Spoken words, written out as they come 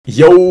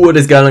Yo, what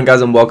is going on,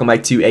 guys, and welcome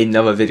back to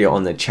another video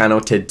on the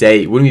channel.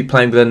 Today we're going to be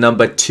playing with the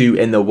number 2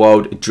 in the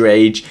world,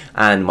 Drage,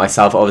 and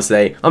myself.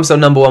 Obviously I'm still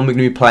number 1. We're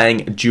going to be playing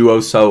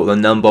DUOS, so the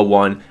number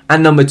 1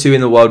 and number 2 in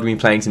the world. We're going to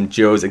be playing some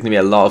duos. It's going to be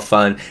a lot of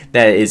fun.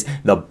 There is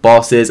the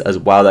bosses as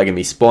well that are going to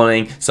be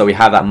spawning, so we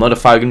have that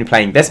modifier. We're going to be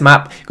playing this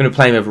map. We're going to be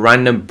playing with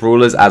random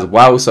brawlers as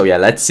well, so yeah,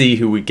 let's see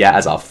who we get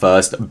as our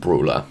first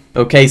brawler.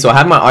 Okay, so I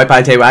have my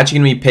iPad here. We're actually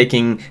going to be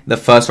picking the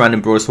first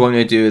random brawler. So what I'm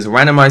going to do is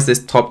randomize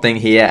this top thing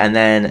here and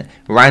then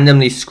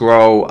randomly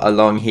scroll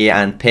along here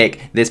and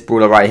pick this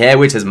brawler right here,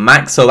 which is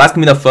Max. So that's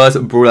going to be the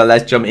first brawler.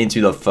 Let's jump into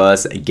the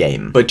first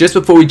game. But just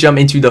before we jump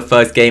into the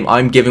first game,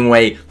 I'm giving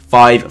away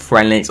 5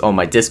 friend links on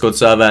my Discord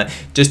server.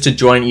 Just to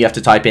join, you have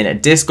to type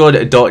in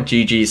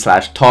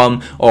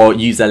discord.gg/tom or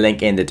use the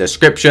link in the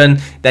description.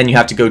 Then you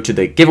have to go to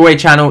the giveaway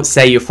channel,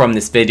 say you're from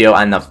this video,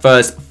 and the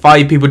first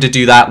 5 people to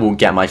do that will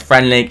get my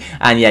friend link.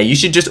 And yeah, you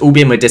should just all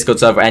be in my Discord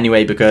server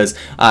anyway, because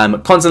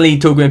I'm constantly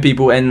talking with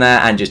people in there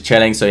and just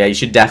chilling. So yeah, you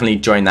should definitely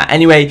join that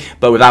anyway.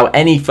 But without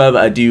any further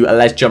ado,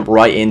 let's jump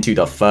right into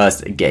the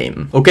first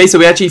game. Okay, so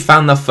we actually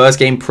found the first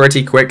game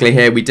pretty quickly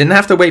here. We didn't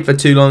have to wait for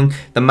too long.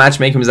 The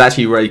matchmaking was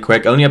actually really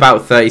quick, only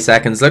about 30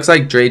 seconds. Looks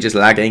like Drage is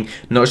lagging.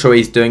 Not sure what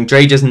he's doing.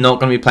 Drage is not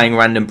going to be playing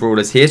random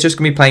brawlers. He's just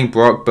going to be playing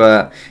Brock,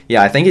 but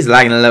yeah, I think he's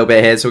lagging a little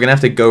bit here, so we're going to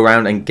have to go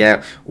around and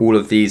get all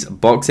of these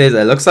boxes.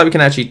 It looks like we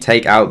can actually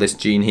take out this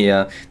gene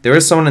here. There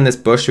is someone in this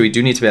bush, so we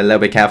do need to be a little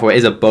bit careful. It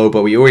is a bow,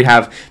 but we already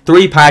have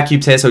 3 power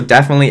cubes here, so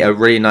definitely a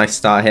really nice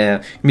start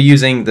here. We'll be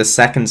using the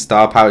second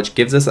star power, which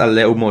gives us a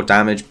little more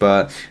damage,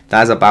 but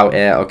that's about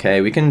it.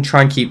 Okay, we can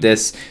try and keep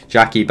this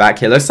Jackie back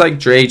here. Looks like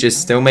Drage is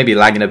still maybe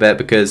lagging a bit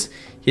because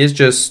he's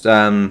just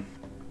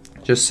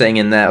sitting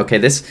in there. Okay,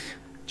 this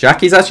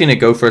Jackie's actually going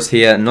to go for us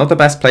here. Not the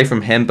best play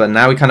from him, but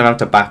now we kind of have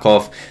to back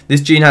off.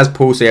 This gene has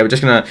pull, so yeah, we're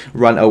just going to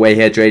run away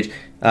here, Drage.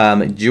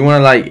 Do you want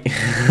to, like,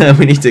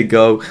 we need to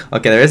go.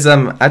 Okay, there is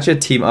actually a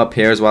team up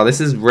here as well. This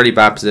is really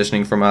bad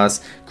positioning from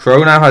us.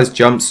 Crow now has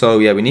jumped, so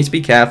yeah, we need to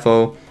be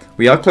careful.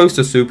 We are close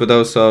to super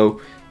though, so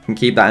we can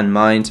keep that in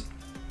mind.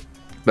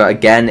 But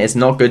again, it's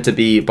not good to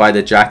be by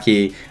the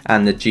Jackie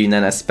and the Gene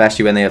then,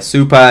 especially when they have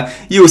super.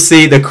 You'll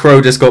see the Crow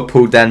just got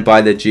pulled then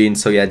by the Gene.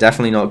 So yeah,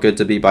 definitely not good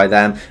to be by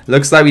them.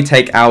 Looks like we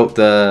take out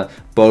the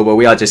bow, but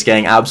we are just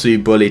getting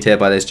absolutely bullied here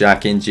by this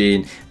Jackie and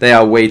Gene. They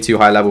are way too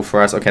high level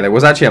for us. Okay, there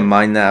was actually a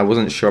mine there. I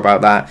wasn't sure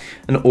about that.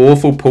 An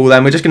awful pull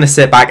then. We're just going to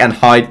sit back and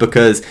hide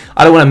because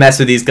I don't want to mess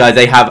with these guys.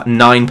 They have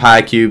 9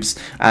 power cubes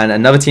and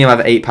another team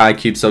have 8 power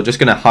cubes. So just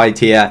going to hide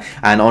here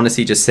and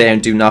honestly just sit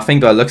and do nothing.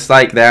 But it looks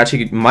like they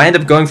actually might end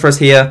up going for us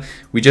here.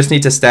 We just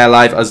need to stay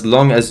alive as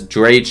long as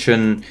Drage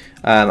can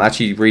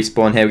actually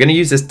respawn here. We're going to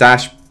use this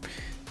dash.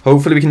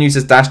 Hopefully we can use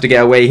this dash to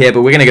get away here,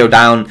 but we're going to go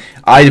down.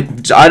 I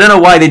don't know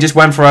why they just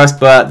went for us,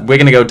 but we're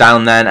going to go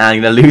down then, and I'm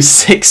going to lose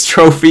 6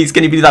 trophies.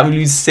 Can you believe that? We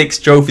lose 6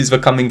 trophies for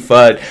coming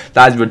third.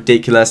 That is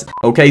ridiculous.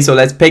 Okay, so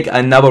let's pick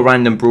another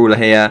random brawler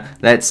here.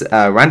 Let's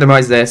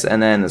randomize this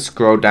and then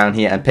scroll down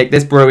here and pick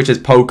this brawler, which is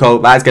Poco.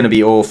 That's going to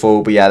be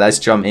awful, but yeah, let's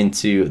jump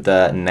into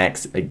the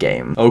next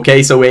game.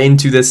 Okay, so we're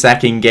into the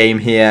second game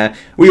here.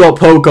 We got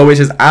Poco, which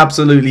is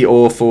absolutely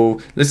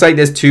awful. Looks like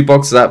there's 2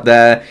 boxes up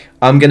there.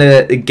 I'm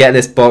going to get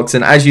this box,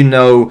 and as you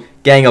know,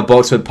 getting a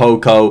box with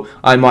Poco,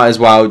 I might as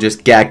well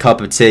just get a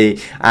cup of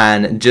tea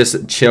and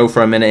just chill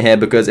for a minute here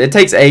because it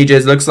takes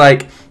ages. Looks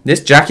like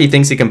this Jackie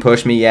thinks he can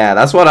push me. Yeah,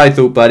 that's what I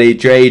thought, buddy.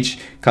 Drage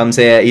comes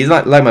here. He's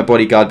like my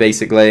bodyguard,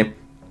 basically.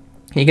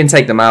 He can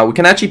take them out. We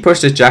can actually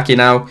push this Jackie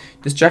now.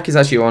 This Jackie's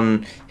actually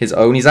on his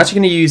own. He's actually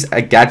going to use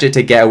a gadget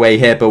to get away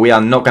here, but we are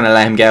not going to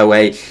let him get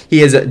away. He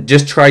has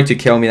just tried to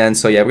kill me then,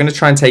 so yeah, we're going to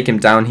try and take him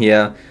down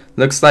here.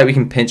 Looks like we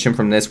can pinch him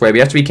from this way. We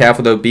have to be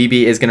careful though.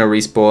 BB is going to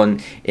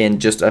respawn in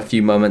just a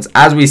few moments.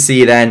 As we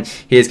see then,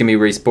 he is going to be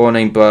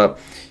respawning. But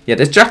yeah,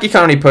 this Jackie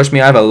can't really push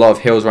me. I have a lot of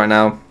heals right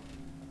now.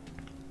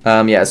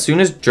 Yeah, as soon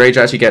as Drage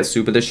actually gets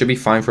super, this should be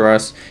fine for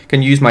us.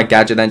 Can use my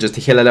gadget then just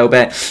to heal a little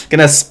bit.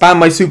 Gonna spam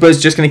my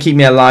supers, just gonna keep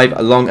me alive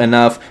long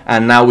enough.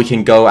 And now we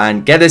can go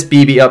and get this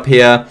BB up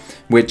here,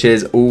 which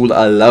is all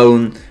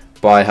alone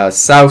by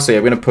herself. So yeah,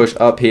 we're going to push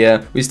up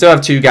here. We still have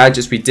 2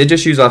 gadgets. We did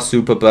just use our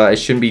super, but it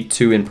shouldn't be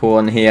too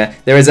important here.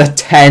 There is a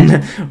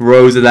 10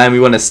 rows of them. We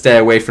want to stay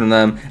away from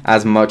them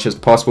as much as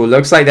possible.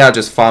 Looks like they are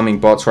just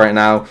farming bots right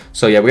now.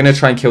 So yeah, we're going to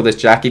try and kill this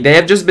Jackie. They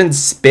have just been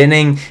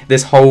spinning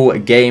this whole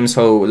game.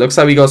 So it looks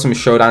like we got some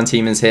showdown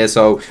teamers here.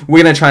 So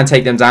we're going to try and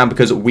take them down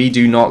because we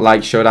do not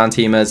like showdown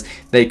teamers.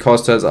 They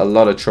cost us a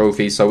lot of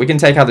trophies. So we can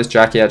take out this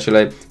Jackie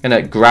actually. Going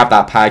to grab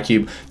that power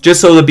cube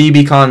just so the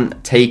BB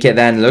can't take it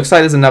then. Looks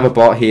like there's another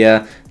bot here.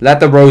 Let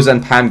the Rose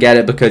and Pam get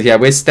it because yeah,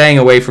 we're staying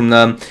away from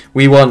them.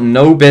 We want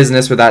no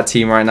business with that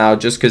team right now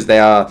just because they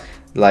are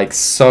like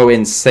so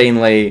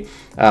insanely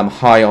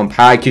high on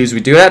power cubes. We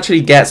do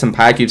actually get some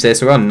power cubes here,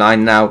 so we're on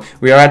 9 now.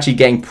 We are actually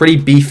getting pretty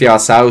beefy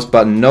ourselves,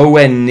 but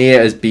nowhere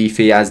near as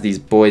beefy as these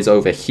boys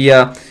over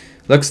here.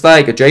 Looks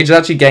like Drage is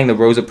actually getting the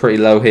Rosa pretty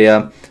low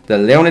here. The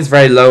Leon is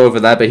very low over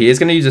there, but he is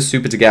going to use a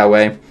super to get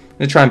away. I'm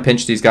going to try and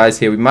pinch these guys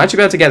here. We might actually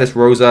be able to get this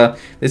Rosa.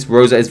 This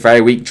Rosa is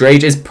very weak.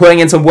 Drage is putting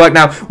in some work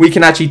now. We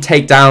can actually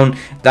take down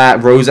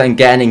that Rosa and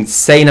get an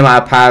insane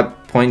amount of power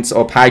points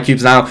or power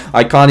cubes now.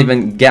 I can't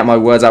even get my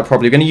words out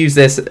properly. We're going to use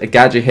this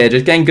gadget here.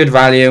 Just getting good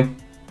value.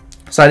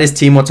 So this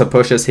team want to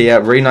push us here.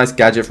 Really nice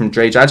gadget from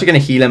Drage. Actually going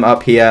to heal him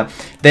up here.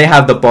 They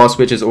have the boss,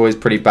 which is always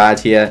pretty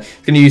bad here.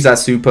 Going to use that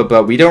super,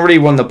 but we don't really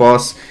want the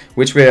boss,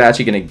 which we're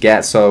actually going to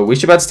get. So we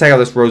should be able to take out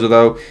this Rosa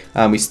though.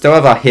 We still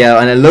have our heal,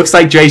 and it looks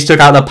like Drage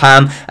took out the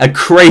Pam. A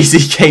crazy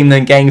game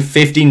then, getting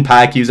 15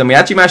 power cubes, and we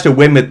actually managed to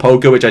win with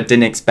Poker, which I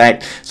didn't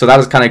expect. So that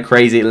was kind of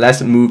crazy.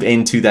 Let's move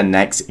into the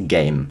next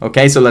game.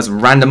 Okay, so let's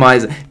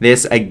randomize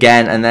this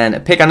again, and then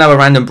pick another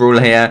random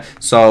brawler here.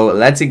 So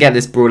let's get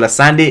this brawler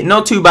Sandy.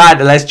 Not too bad.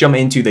 Let's jump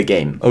into the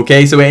game.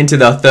 Okay, so we're into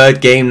the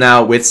third game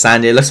now with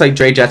Sandy. It looks like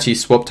Drage actually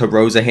swapped to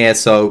Rosa here,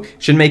 so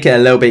should make it a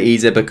little bit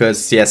easier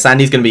because yeah,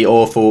 Sandy's gonna be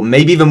awful,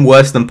 maybe even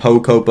worse than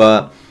Poco,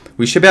 but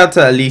we should be able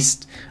to at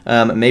least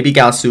maybe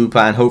get our super,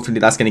 and hopefully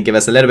that's going to give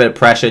us a little bit of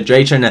pressure.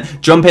 Drake trying to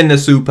jump in the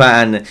super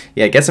and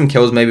yeah, get some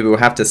kills maybe, but we'll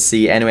have to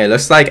see. Anyway,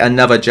 looks like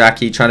another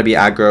Jackie trying to be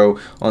aggro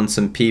on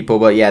some people,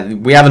 but yeah,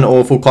 we have an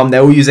awful comp.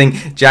 They're all using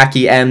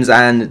Jackie, Ems,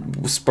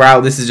 and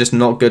Sprout. This is just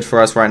not good for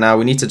us right now.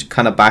 We need to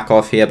kind of back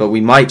off here, but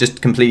we might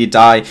just completely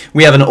die.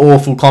 We have an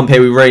awful comp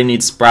here. We really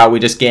need Sprout. We're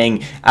just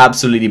getting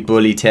absolutely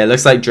bullied here.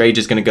 Looks like Drake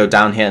is going to go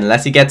down here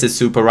unless he gets his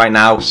super right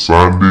now.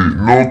 Sandy,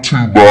 not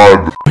too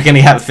bad. We're going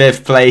to get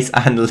 5th place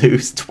and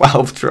lose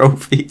 12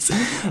 trophies.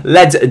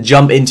 Let's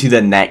jump into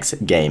the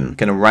next game.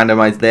 Going to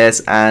randomize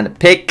this and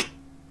pick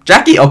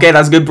Jackie. Okay,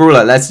 that's a good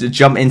brawler. Let's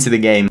jump into the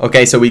game.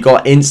 Okay, so we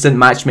got instant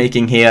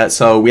matchmaking here.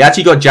 So we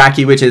actually got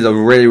Jackie, which is a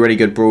really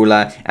good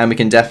brawler, and we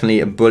can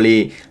definitely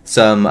bully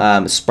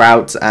some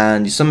Sprouts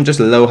and some just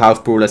low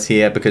health brawlers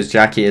here because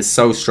Jackie is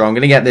so strong.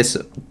 Gonna get this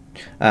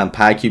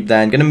power cube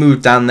then. Gonna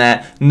move down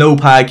there. No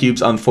power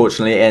cubes,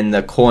 unfortunately, in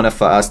the corner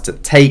for us to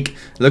take.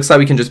 Looks like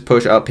we can just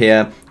push up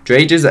here.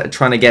 Drage is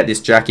trying to get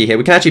this Jackie here.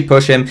 We can actually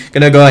push him.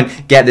 Gonna go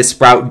and get this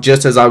Sprout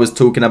just as I was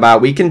talking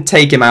about. We can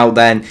take him out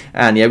then.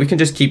 And yeah, we can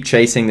just keep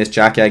chasing this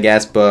Jackie, I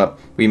guess. But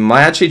we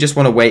might actually just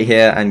want to wait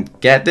here and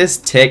get this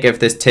tick if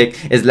this tick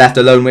is left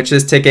alone, which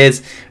this tick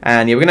is.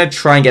 And yeah, we're going to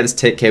try and get this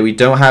tick here. We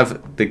don't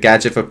have the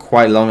gadget for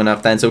quite long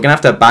enough then. So we're going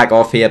to have to back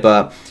off here.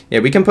 But yeah,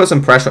 we can put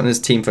some pressure on this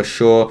team for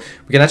sure.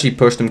 We can actually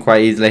push them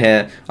quite easily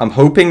here. I'm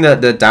hoping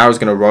that the Dow is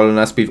going to roll on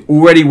us. We've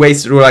already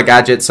wasted all our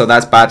gadgets, so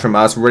that's bad from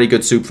us. Really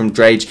good soup from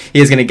Drage. He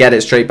is going to get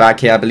it straight back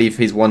here. I believe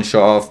he's one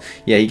shot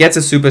off. Yeah, he gets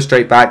a super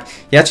straight back.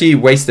 He actually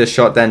wasted a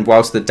shot then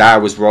whilst the Dow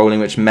was rolling,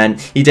 which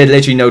meant he did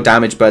literally no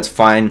damage, but it's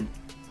fine.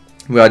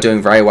 We are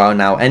doing very well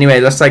now. Anyway,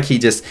 it looks like he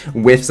just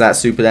whiffs that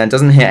super then.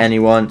 Doesn't hit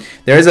anyone.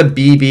 There is a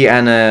BB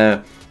and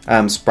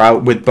a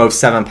Sprout with both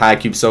 7 power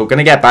cubes. So we're going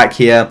to get back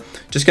here.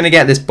 Just going to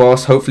get this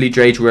boss. Hopefully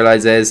Drage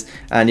realizes.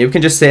 And you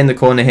can just sit in the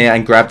corner here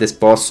and grab this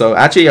boss. So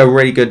actually a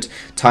really good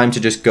time to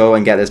just go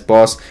and get this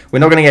boss. We're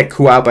not going to get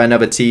caught out by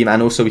another team.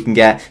 And also we can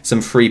get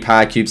some free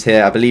power cubes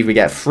here. I believe we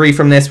get 3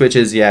 from this, which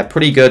is, yeah,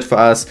 pretty good for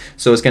us.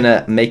 So it's going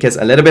to make us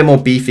a little bit more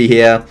beefy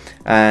here.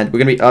 And we're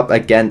going to be up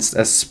against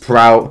a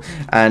Sprout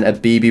and a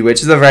BB,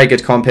 which is a very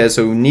good comp here.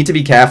 So we need to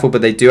be careful,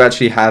 but they do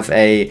actually have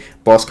a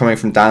boss coming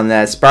from down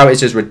there. Sprout is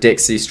just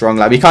ridiculously strong.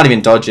 Like, we can't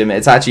even dodge him.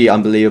 It's actually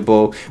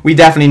unbelievable. We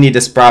definitely need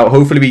a Sprout.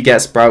 Hopefully we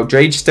get Sprout.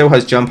 Drage still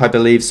has jump, I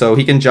believe, so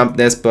he can jump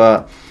this,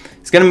 but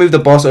he's going to move the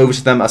boss over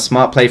to them. A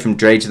smart play from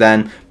Drage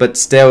then, but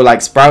still,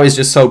 like, Sprout is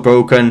just so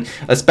broken,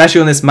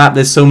 especially on this map.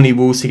 There's so many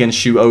walls he can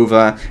shoot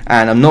over,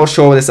 and I'm not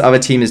sure what this other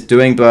team is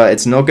doing, but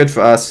it's not good for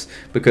us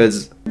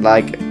because,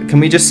 like, can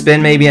we just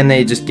spin maybe and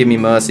they just give me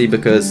mercy,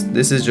 because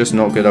this is just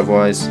not good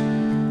otherwise.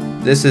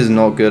 This is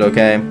not good,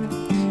 okay?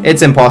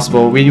 It's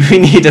impossible. We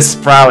need a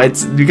Sprout.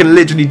 You can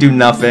literally do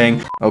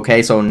nothing.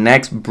 Okay, so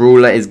next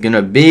brawler is going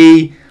to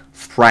be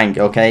Frank.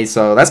 Okay,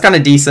 so that's kind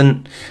of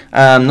decent.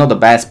 Not the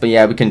best, but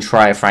yeah, we can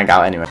try Frank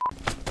out anyway.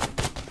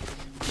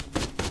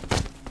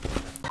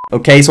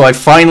 Okay, so I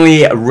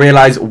finally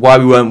realized why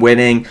we weren't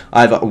winning.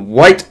 I've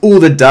wiped all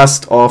the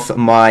dust off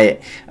my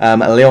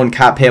Leon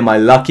cap here, my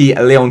lucky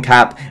Leon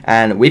cap,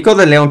 and we've got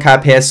the Leon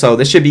cap here, so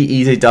this should be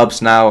easy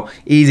dubs now.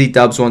 Easy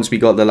dubs once we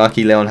got the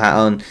lucky Leon hat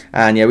on,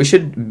 and yeah, we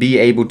should be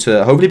able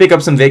to hopefully pick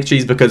up some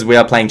victories because we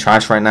are playing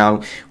trash right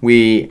now.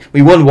 We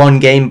won 1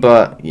 game,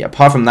 but yeah,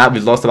 apart from that,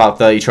 we've lost about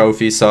 30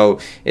 trophies, so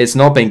it's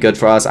not been good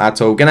for us at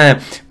all. We're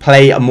gonna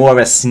play more of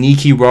a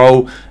sneaky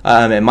role.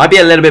 It might be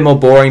a little bit more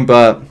boring,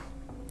 but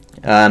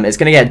it's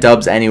going to get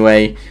dubs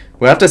anyway.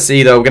 We'll have to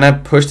see though. We're going to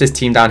push this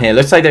team down here.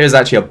 Looks like there is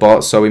actually a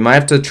bot, so we might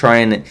have to try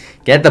and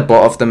get the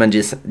bot off them and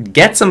just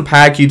get some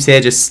power cubes here.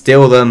 Just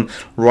steal them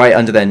right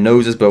under their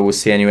noses, but we'll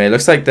see anyway.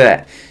 Looks like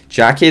that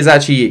Jackie is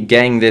actually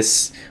getting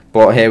this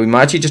bot here. We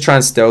might actually just try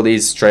and steal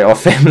these straight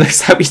off him.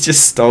 Looks like we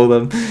just stole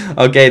them.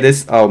 Okay,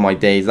 oh my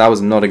days. That was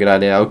not a good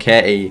idea.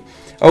 Okay,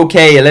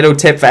 a little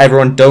tip for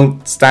everyone,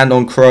 don't stand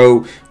on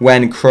Crow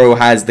when Crow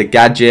has the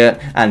gadget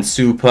and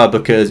super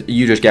because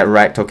you just get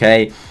wrecked,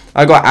 okay?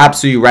 I got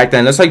absolutely wrecked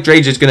then. Looks like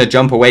Drage is going to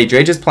jump away.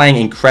 Drage is playing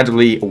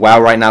incredibly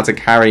well right now to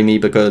carry me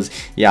because,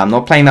 yeah, I'm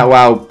not playing that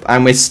well.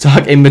 And we're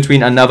stuck in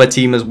between another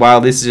team as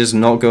well. This is just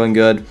not going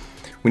good.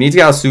 We need to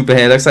get our super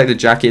here. Looks like the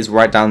Jackie is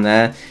right down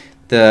there.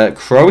 The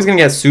Crow is going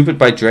to get supered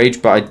by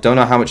Drage, but I don't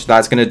know how much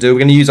that's going to do.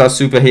 We're going to use our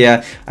super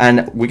here,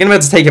 and we're going to be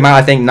able to take him out,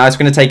 I think. Nice, we're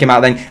going to take him out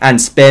then and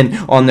spin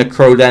on the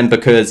Crow then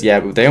because, yeah,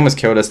 they almost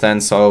killed us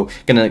then. So,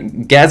 going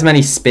to get as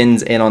many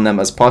spins in on them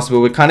as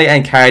possible. We're kind of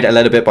getting carried a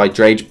little bit by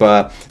Drage,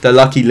 but the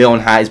lucky Leon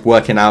hat is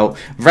working out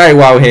very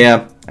well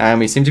here. And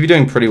we seem to be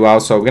doing pretty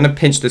well, so we're going to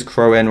pinch this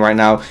Crow in right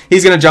now.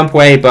 He's going to jump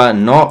away, but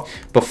not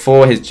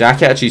before his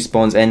Jackie actually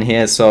spawns in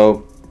here,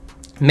 so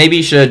maybe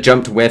he should have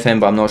jumped with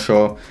him, but I'm not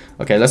sure.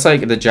 Okay, looks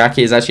like the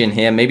Jackie is actually in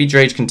here. Maybe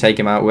Drage can take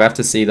him out. We'll have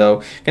to see,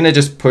 though. Gonna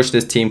just push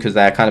this team because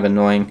they're kind of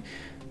annoying.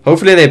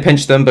 Hopefully they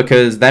pinch them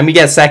because then we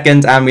get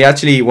second and we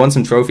actually won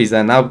some trophies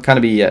then. That would kind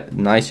of be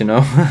nice, you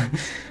know.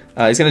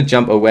 He's going to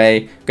jump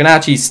away. Gonna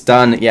actually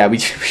stun. Yeah, we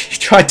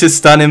tried to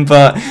stun him,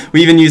 but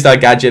we even used our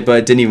gadget, but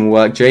it didn't even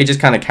work. Drage is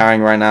kind of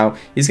carrying right now.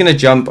 He's going to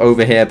jump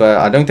over here, but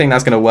I don't think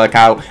that's going to work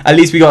out. At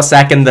least we got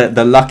second.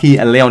 The lucky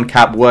Leon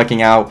cap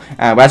working out.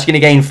 We're actually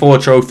going to gain 4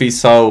 trophies,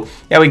 so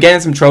yeah, we're getting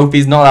some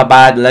trophies. Not that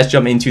bad. Let's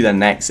jump into the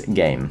next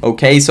game.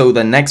 Okay, so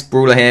the next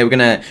brawler here, we're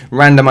going to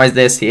randomize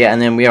this here,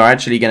 and then we are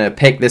actually going to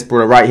pick this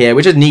brawler right here,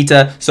 which is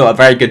Nita, so a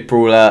very good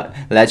brawler.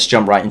 Let's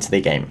jump right into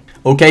the game.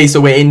 Okay, so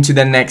we're into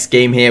the next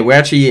game here. We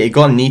actually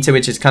got Nita,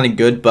 which is kind of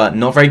good, but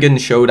not very good in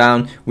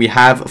Showdown. We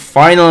have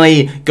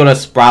finally got a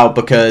Sprout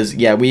because,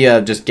 yeah, we are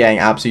just getting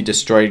absolutely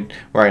destroyed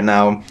right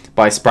now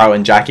by Sprout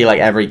and Jackie like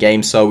every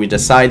game. So we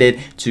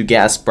decided to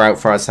get a Sprout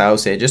for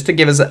ourselves here just to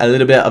give us a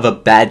little bit of a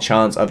bad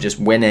chance of just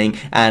winning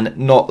and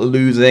not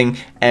losing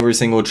every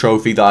single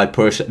trophy that I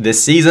push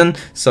this season.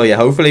 So, yeah,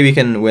 hopefully we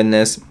can win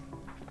this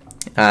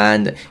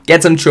and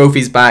get some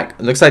trophies back.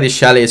 Looks like the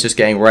Shelly is just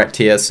getting wrecked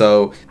here.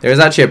 So there is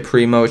actually a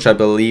Primo, which I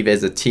believe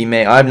is a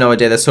teammate. I have no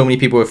idea. There's so many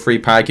people with 3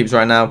 power cubes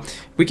right now.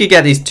 If we could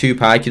get these 2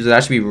 power cubes, it'd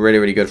actually be really,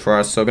 really good for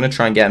us. So I'm going to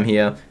try and get him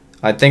here.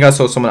 I think I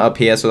saw someone up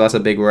here, so that's a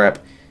big rep.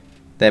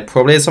 There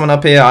probably is someone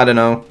up here. I don't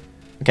know.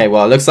 Okay,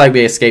 well, it looks like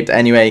we escaped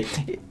anyway.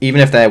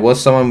 Even if there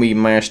was someone, we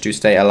managed to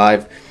stay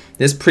alive.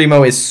 This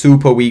Primo is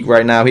super weak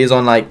right now. He's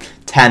on like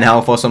 10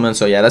 health or something.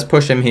 So yeah, let's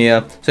push him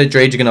here. So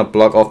Drage is going to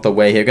block off the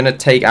way here. Going to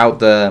take out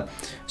the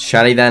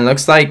Shelly then.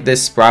 Looks like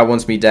this Sprout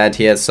wants me dead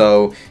here.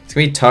 So it's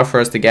going to be tough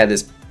for us to get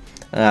this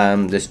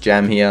this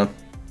gem here.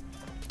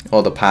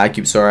 Or the power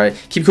cube, sorry.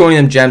 Keep calling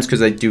them gems because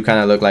they do kind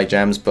of look like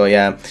gems. But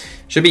yeah,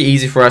 should be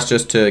easy for us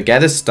just to get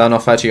this stun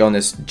off actually on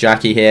this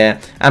Jackie here.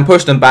 And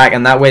push them back.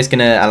 And that way it's going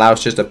to allow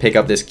us just to pick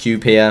up this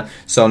cube here.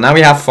 So now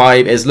we have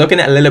 5. It's looking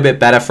a little bit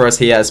better for us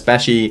here.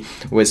 Especially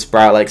with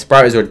Sprout. Like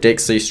Sprout is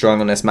ridiculously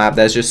strong on this map.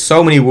 There's just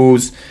so many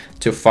walls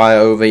to fire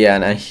over.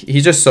 Yeah, and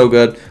he's just so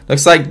good.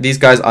 Looks like these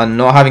guys are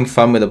not having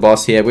fun with the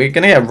boss here. We're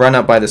going to get run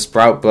up by the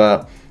Sprout.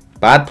 But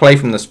bad play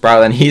from the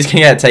Sprout. And he's going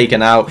to get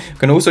taken out. We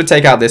can also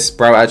take out this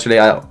Sprout actually.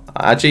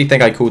 I actually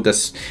think I called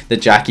this the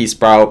Jackie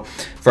Sprout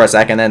for a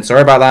second then.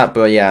 Sorry about that,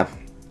 but yeah,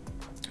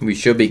 we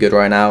should be good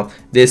right now.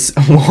 This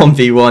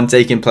 1v1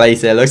 taking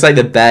place here. Looks like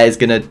the bear is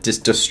going to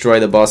just destroy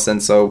the boss,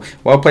 and so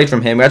well played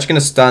from him. We're actually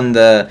going to stun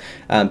the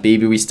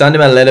BB. We stunned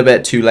him a little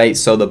bit too late,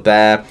 so the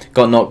bear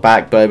got knocked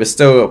back, but it was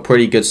still a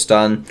pretty good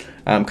stun.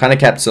 Kind of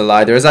kept us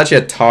alive. There is actually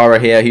a Tara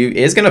here who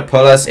is going to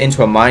pull us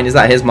into a mine. Is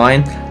that his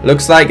mine?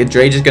 Looks like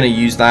Drage is going to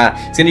use that.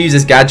 He's going to use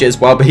his gadget as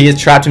well, but he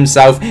has trapped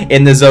himself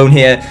in the zone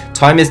here.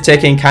 Time is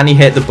ticking. Can he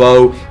hit the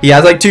bow? He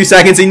has like 2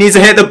 seconds. He needs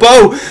to hit the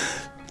bow.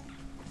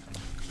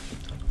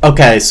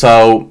 Okay,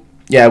 so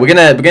yeah, we're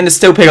gonna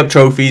still pick up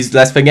trophies.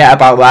 Let's forget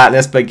about that.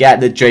 Let's forget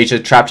that Drage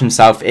has trapped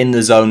himself in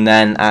the zone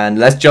then, and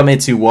let's jump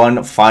into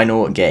one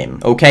final game.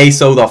 Okay,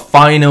 so the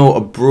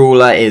final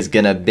brawler is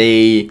gonna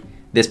be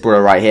this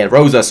brawler right here,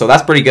 Rosa. So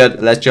that's pretty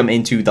good. Let's jump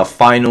into the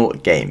final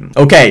game.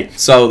 Okay,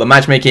 so the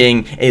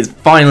matchmaking is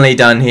finally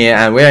done here,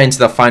 and we're into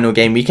the final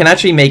game. We can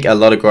actually make a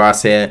lot of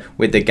grass here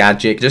with the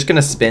gadget. Just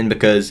gonna spin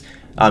because,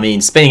 I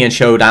mean, spinning and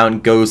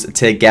Showdown goes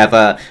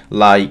together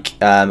like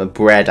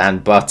bread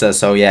and butter.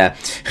 So yeah,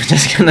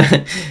 just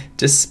gonna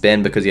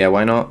spin because, yeah,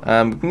 why not?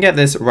 We can get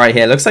this right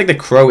here. Looks like the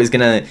Crow is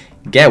gonna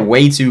get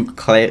way too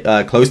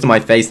close to my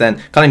face then.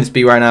 Can't even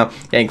speak right now.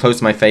 Getting close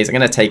to my face. I'm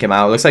gonna take him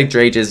out. Looks like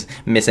Drage is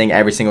missing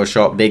every single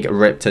shot. Big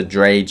rip to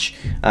Drage.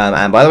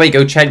 And by the way,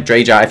 go check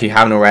Drage out if you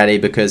haven't already,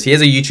 because he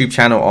has a YouTube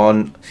channel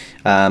on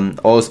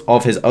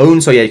of his own.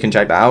 So yeah, you can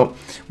check that out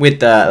with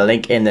the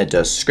link in the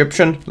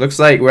description. Looks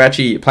like we're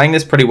actually playing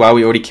this pretty well.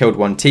 We already killed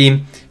 1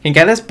 team. You can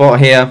get this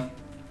bot here.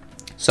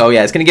 So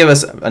yeah, it's going to give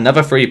us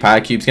another 3 power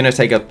cubes. It's going to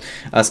take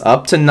us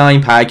up to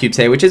 9 power cubes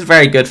here, which is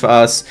very good for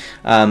us.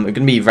 We're going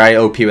to be very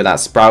OP with that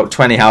Sprout.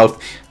 20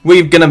 health.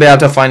 We're going to be able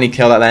to finally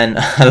kill that then.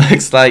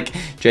 Looks like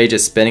Drage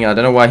is spinning. I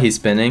don't know why he's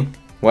spinning.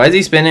 Why is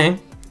he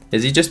spinning?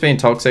 Is he just being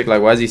toxic?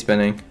 Like, why is he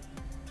spinning?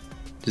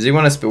 Does he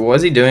want to spin? What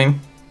is he doing?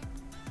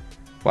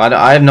 Well,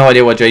 I have no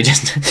idea what Drage is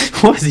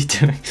doing. What is he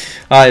doing?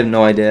 I have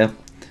no idea.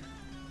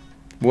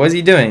 What is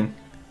he doing?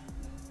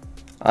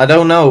 I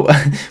don't know.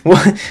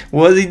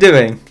 What is he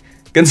doing?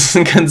 Can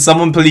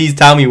someone please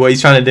tell me what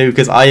he's trying to do?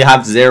 Because I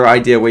have zero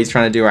idea what he's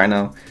trying to do right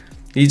now.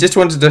 He just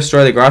wanted to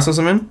destroy the grass or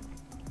something?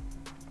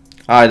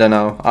 I don't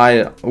know.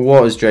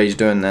 What was Drage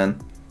doing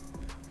then?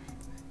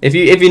 If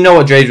you know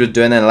what Drage was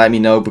doing, then let me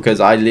know, because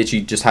I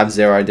literally just have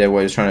zero idea what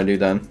he was trying to do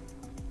then.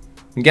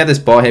 We get this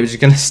bot here, which is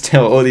going to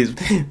steal all these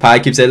power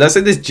cubes here. Looks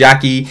like this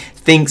Jackie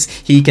thinks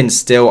he can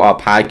steal our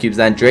power cubes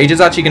then. Drage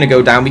is actually going to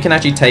go down. We can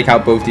actually take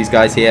out both these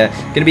guys here.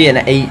 Going to be an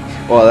 8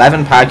 or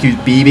 11 power cubes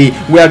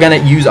BB. We are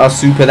going to use our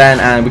super then,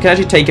 and we can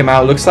actually take him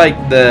out. Looks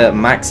like the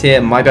Max here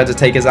might be able to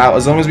take us out.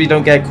 As long as we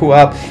don't get caught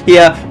up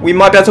here, we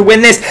might be able to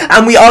win this,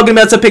 and we are going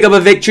to be able to pick up a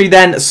victory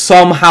then,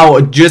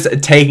 somehow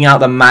just taking out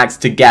the Max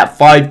to get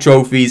 5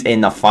 trophies in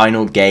the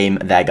final game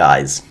there,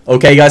 guys.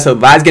 Okay, guys, so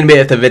that's going to be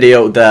it for the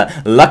video. The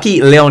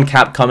lucky Leon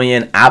cap coming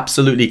in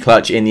absolutely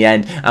clutch in the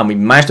end, and we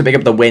managed to pick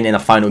up the win in the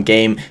final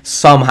game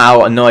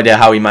somehow. No idea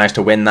how we managed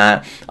to win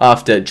that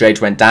after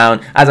Drage went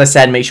down. As I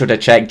said, make sure to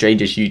check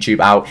Drage's YouTube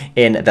out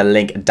in the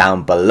link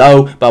down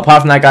below. But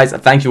apart from that, guys,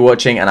 thank you for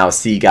watching, and I'll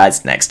see you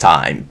guys next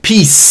time.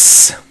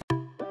 Peace.